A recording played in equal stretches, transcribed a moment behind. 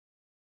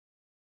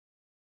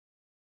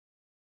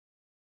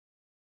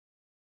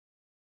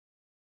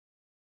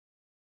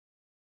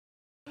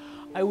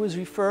I was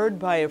referred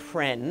by a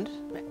friend,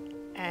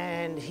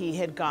 and he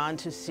had gone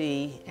to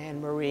see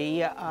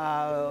Anne-Marie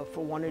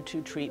for 1 or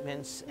 2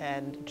 treatments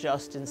and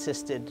just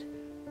insisted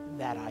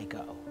that I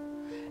go.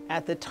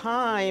 At the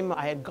time,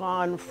 I had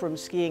gone from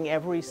skiing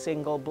every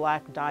single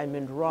Black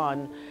Diamond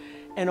run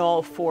in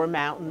all 4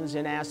 mountains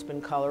in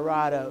Aspen,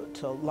 Colorado,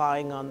 to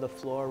lying on the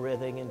floor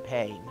writhing in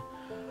pain.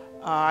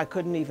 I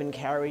couldn't even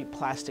carry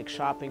plastic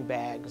shopping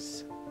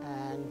bags,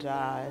 and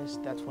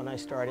that's when I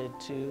started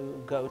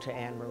to go to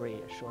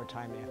Anne-Marie a short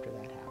time after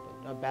that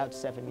happened, about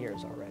 7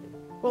 years already.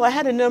 Well, I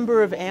had a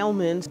number of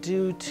ailments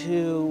due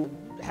to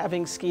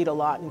having skied a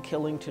lot in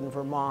Killington,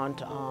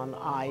 Vermont on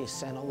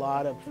ice and a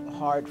lot of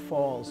hard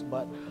falls,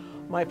 but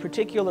my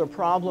particular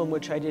problem,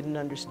 which I didn't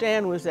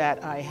understand, was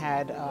that I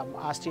had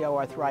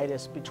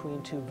osteoarthritis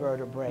between 2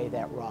 vertebrae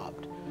that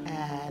robbed.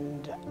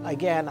 And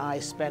again, I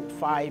spent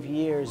 5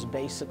 years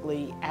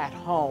basically at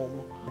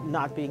home,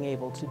 not being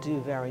able to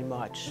do very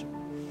much.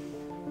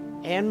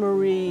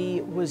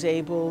 Anne-Marie was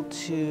able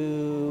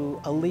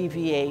to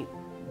alleviate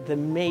the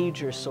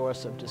major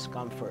source of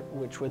discomfort,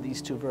 which were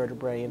these 2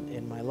 vertebrae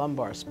in my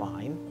lumbar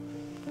spine.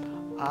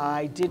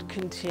 I did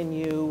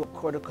continue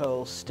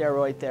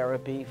corticosteroid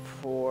therapy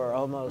for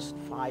almost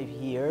 5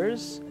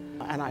 years,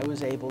 and I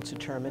was able to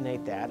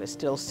terminate that. I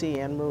still see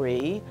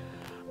Anne-Marie.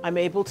 I'm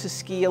able to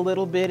ski a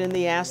little bit in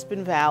the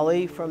Aspen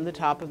Valley from the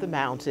top of the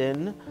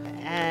mountain,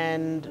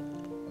 and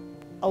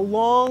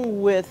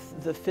along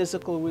with the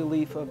physical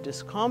relief of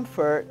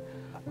discomfort,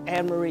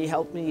 Anne-Marie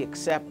helped me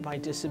accept my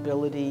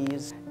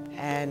disabilities,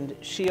 and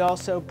she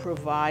also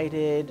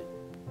provided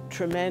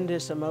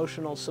tremendous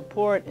emotional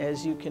support,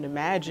 as you can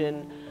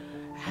imagine,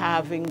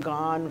 having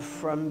gone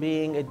from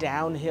being a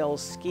downhill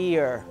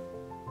skier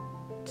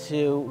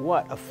to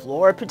what, a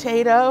floor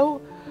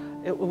potato?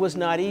 It was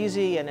not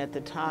easy, and at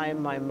the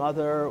time my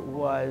mother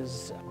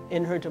was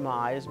in her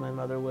demise. My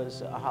mother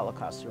was a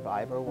Holocaust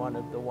survivor, one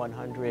of the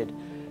 100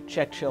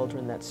 Czech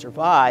children that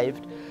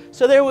survived.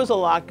 So there was a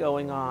lot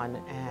going on,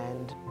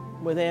 and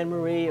with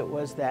Anne-Marie it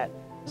was that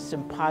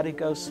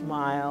simpatico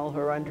smile,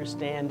 her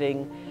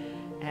understanding,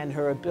 and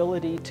her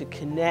ability to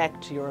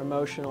connect your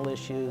emotional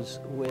issues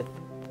with,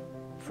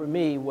 for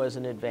me, was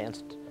an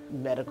advanced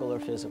medical or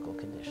physical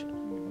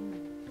condition.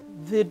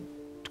 The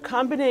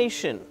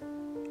combination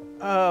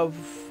of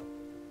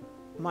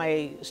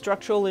my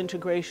structural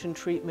integration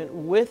treatment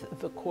with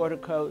the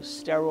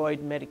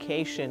corticosteroid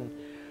medication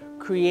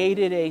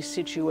created a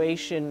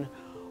situation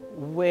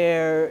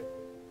where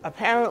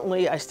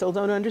apparently, I still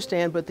don't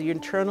understand, but the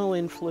internal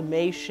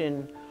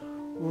inflammation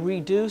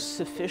reduced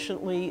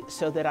sufficiently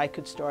so that I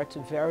could start to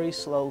very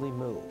slowly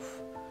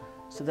move,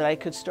 so that I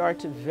could start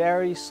to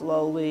very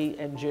slowly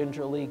and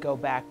gingerly go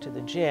back to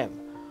the gym.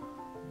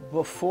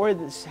 Before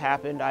this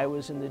happened, I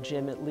was in the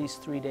gym at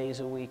least 3 days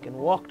a week and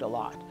walked a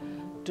lot,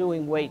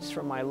 doing weights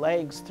for my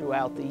legs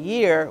throughout the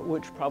year,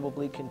 which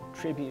probably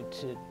contribute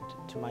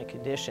to my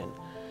condition.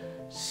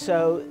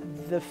 So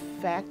the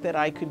fact that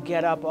I could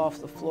get up off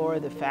the floor,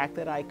 the fact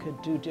that I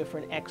could do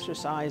different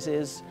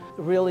exercises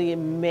really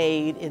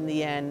made, in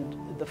the end,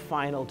 the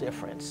final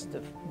difference.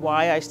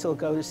 Why I still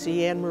go to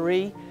see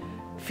Anne-Marie?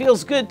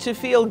 Feels good to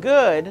feel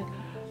good.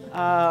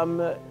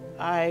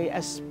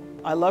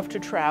 I love to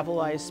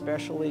travel. I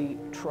especially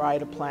try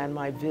to plan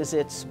my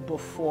visits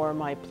before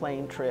my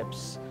plane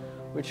trips,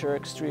 which are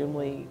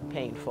extremely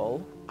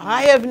painful.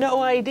 I have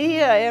no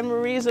idea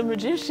Anne-Marie's a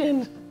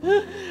magician.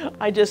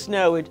 I just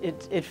know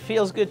it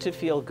feels good to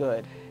feel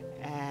good.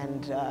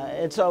 And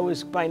it's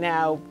always, by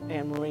now,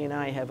 Anne-Marie and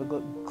I have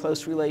a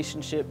close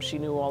relationship. She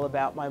knew all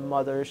about my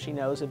mother. She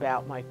knows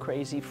about my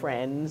crazy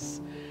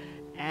friends.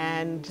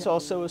 And it's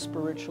also a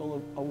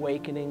spiritual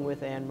awakening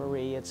with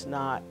Anne-Marie. It's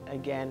not,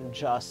 again,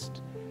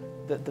 just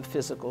the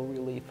physical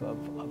relief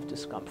of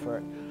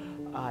discomfort.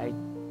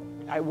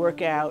 I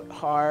work out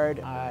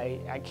hard.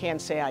 I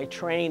can't say I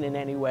train in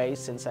any way,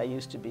 since I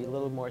used to be a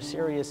little more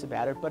serious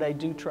about it, but I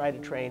do try to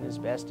train as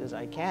best as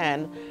I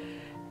can.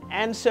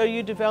 And so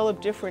you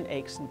develop different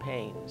aches and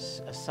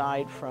pains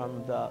aside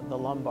from the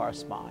lumbar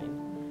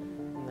spine.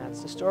 And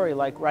that's the story.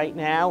 Like right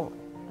now,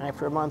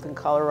 after a month in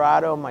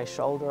Colorado, my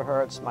shoulder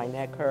hurts, my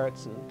neck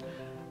hurts, and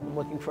I'm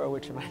looking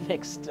forward to my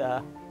next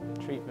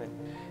treatment.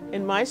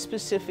 In my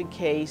specific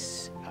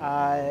case,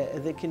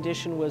 the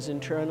condition was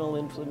internal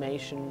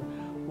inflammation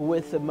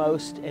with the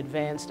most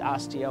advanced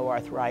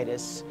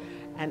osteoarthritis,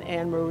 and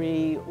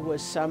Anne-Marie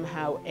was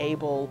somehow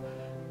able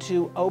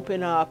to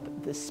open up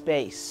the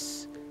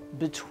space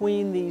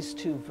between these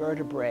 2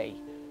 vertebrae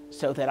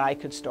so that I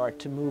could start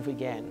to move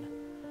again.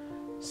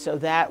 So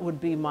that would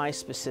be my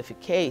specific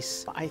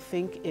case. I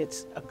think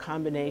it's a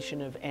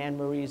combination of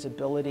Anne-Marie's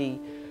ability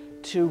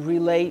to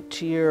relate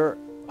to your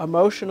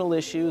emotional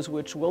issues,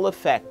 which will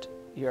affect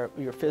your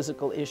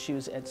physical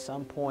issues at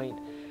some point,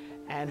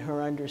 and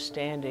her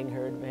understanding,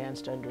 her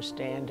advanced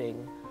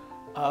understanding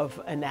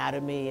of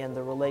anatomy and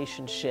the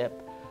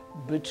relationship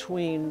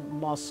between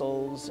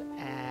muscles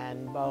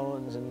and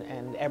bones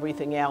and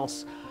everything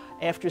else.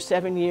 After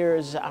 7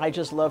 years, I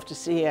just love to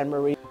see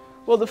Anne-Marie.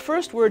 Well, the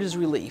first word is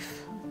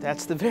relief.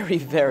 That's the very,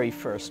 very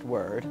first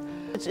word.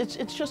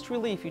 It's just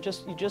relief. You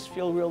just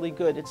feel really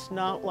good. It's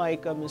not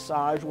like a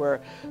massage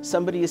where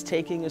somebody is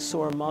taking a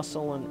sore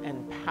muscle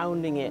and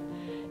pounding it.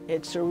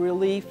 It's a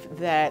relief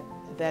that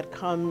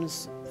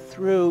comes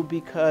through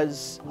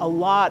because a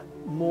lot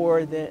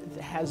more that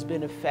has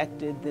been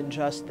affected than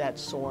just that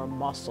sore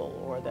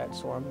muscle or that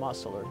sore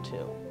muscle or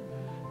two.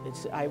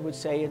 I would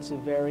say it's a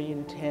very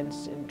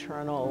intense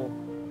internal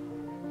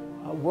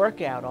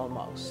workout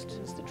almost,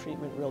 as the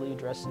treatment really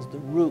addresses the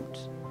root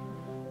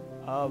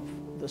of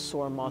the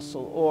sore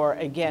muscle, or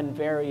again,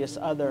 various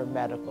other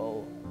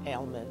medical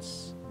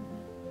ailments.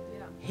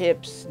 Yeah.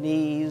 Hips,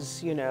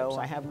 knees, you know,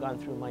 I have gone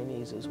through my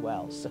knees as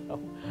well,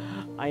 so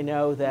I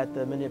know that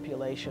the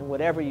manipulation,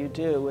 whatever you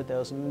do with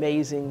those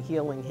amazing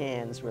healing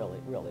hands,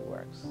 really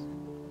works.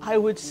 I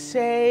would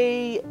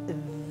say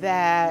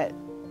that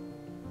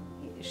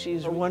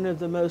she's one of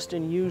the most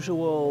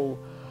unusual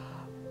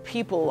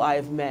people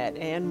I've met.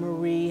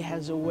 Anne-Marie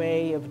has a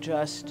way of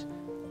just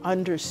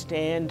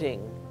understanding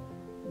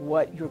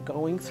what you're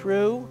going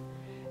through,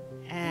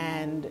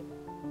 and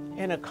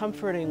in a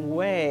comforting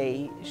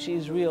way,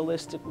 she's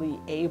realistically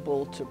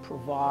able to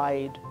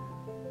provide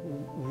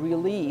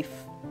relief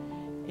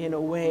in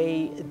a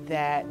way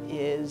that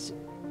is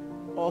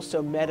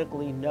also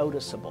medically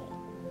noticeable.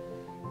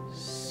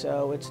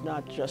 So it's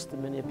not just the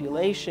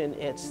manipulation,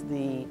 it's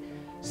the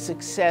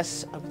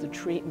success of the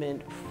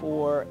treatment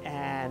for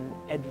an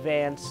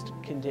advanced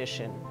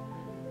condition,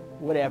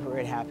 whatever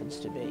it happens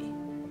to be.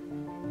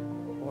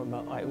 Or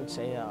I would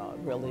say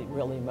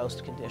really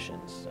most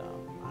conditions.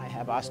 I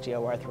have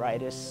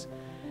osteoarthritis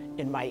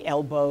in my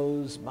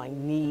elbows, my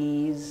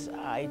knees.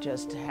 I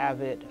just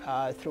have it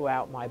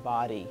throughout my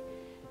body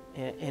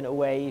in a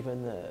way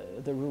even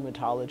the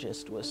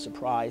rheumatologist was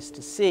surprised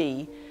to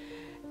see.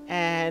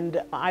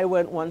 And I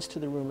went once to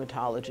the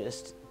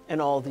rheumatologist in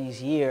all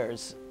these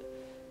years.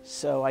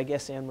 So I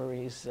guess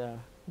Anne-Marie's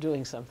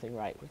doing something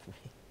right with me.